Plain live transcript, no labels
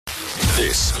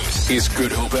This is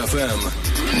Good Hope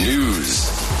FM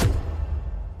News.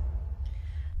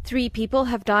 3 people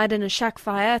have died in a shack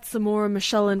fire at Samora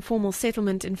Machel informal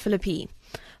settlement in Philippi.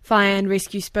 Fire and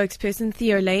rescue spokesperson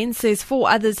Theo Lane says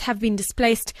 4 others have been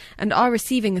displaced and are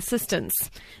receiving assistance.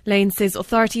 Lane says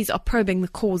authorities are probing the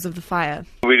cause of the fire.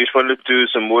 We responded to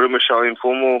Samora Machel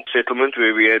informal settlement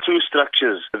where we had 2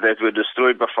 structures that were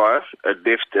destroyed by fire. It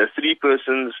left 3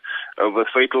 persons with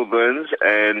fatal burns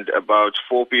and about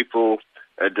 4 people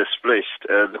displaced.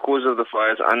 The cause of the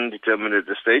fire is undetermined at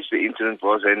this stage. The incident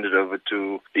was handed over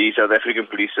to the South African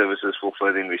Police Services for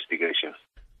further investigation.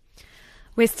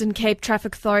 Western Cape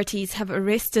traffic authorities have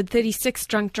arrested 36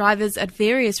 drunk drivers at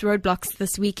various roadblocks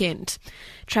this weekend.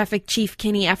 Traffic Chief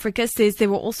Kenny Africa says there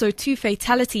were also 2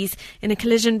 fatalities in a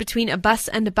collision between a bus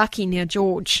and a bakkie near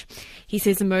George. He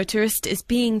says a motorist is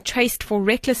being traced for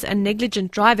reckless and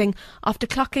negligent driving after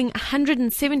clocking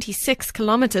 176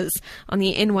 kilometres on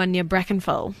the N1 near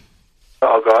Brackenfell.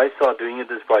 Our guys are doing it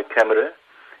by camera,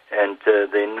 and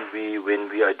then when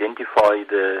we identify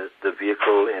the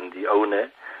vehicle and the owner,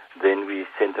 then we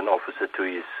send an officer to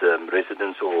his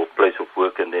residence or place of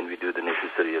work, and then we do the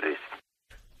necessary arrest.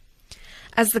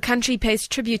 As the country pays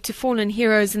tribute to fallen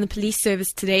heroes in the police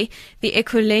service today, the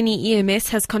Ekurhuleni EMS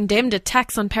has condemned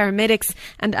attacks on paramedics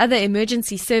and other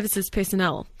emergency services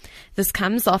personnel. This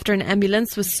comes after an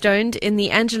ambulance was stoned in the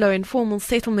Angelo informal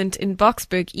settlement in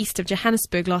Boksburg, east of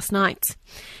Johannesburg, last night.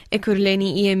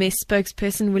 Ekurhuleni EMS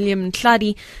spokesperson William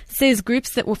Ntladi says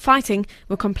groups that were fighting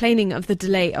were complaining of the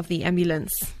delay of the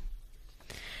ambulance.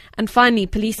 And finally,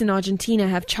 police in Argentina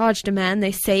have charged a man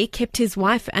they say kept his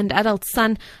wife and adult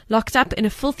son locked up in a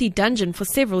filthy dungeon for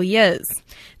several years.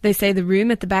 They say the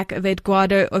room at the back of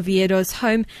Eduardo Oviedo's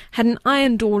home had an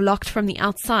iron door locked from the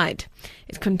outside.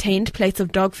 It contained plates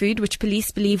of dog food which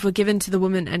police believe were given to the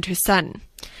woman and her son.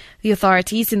 The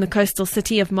authorities in the coastal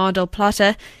city of Mar del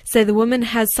Plata say the woman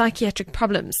has psychiatric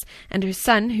problems and her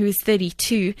son, who is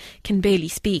 32, can barely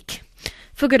speak.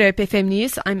 For Good Hope FM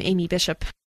News, I'm Amy Bishop.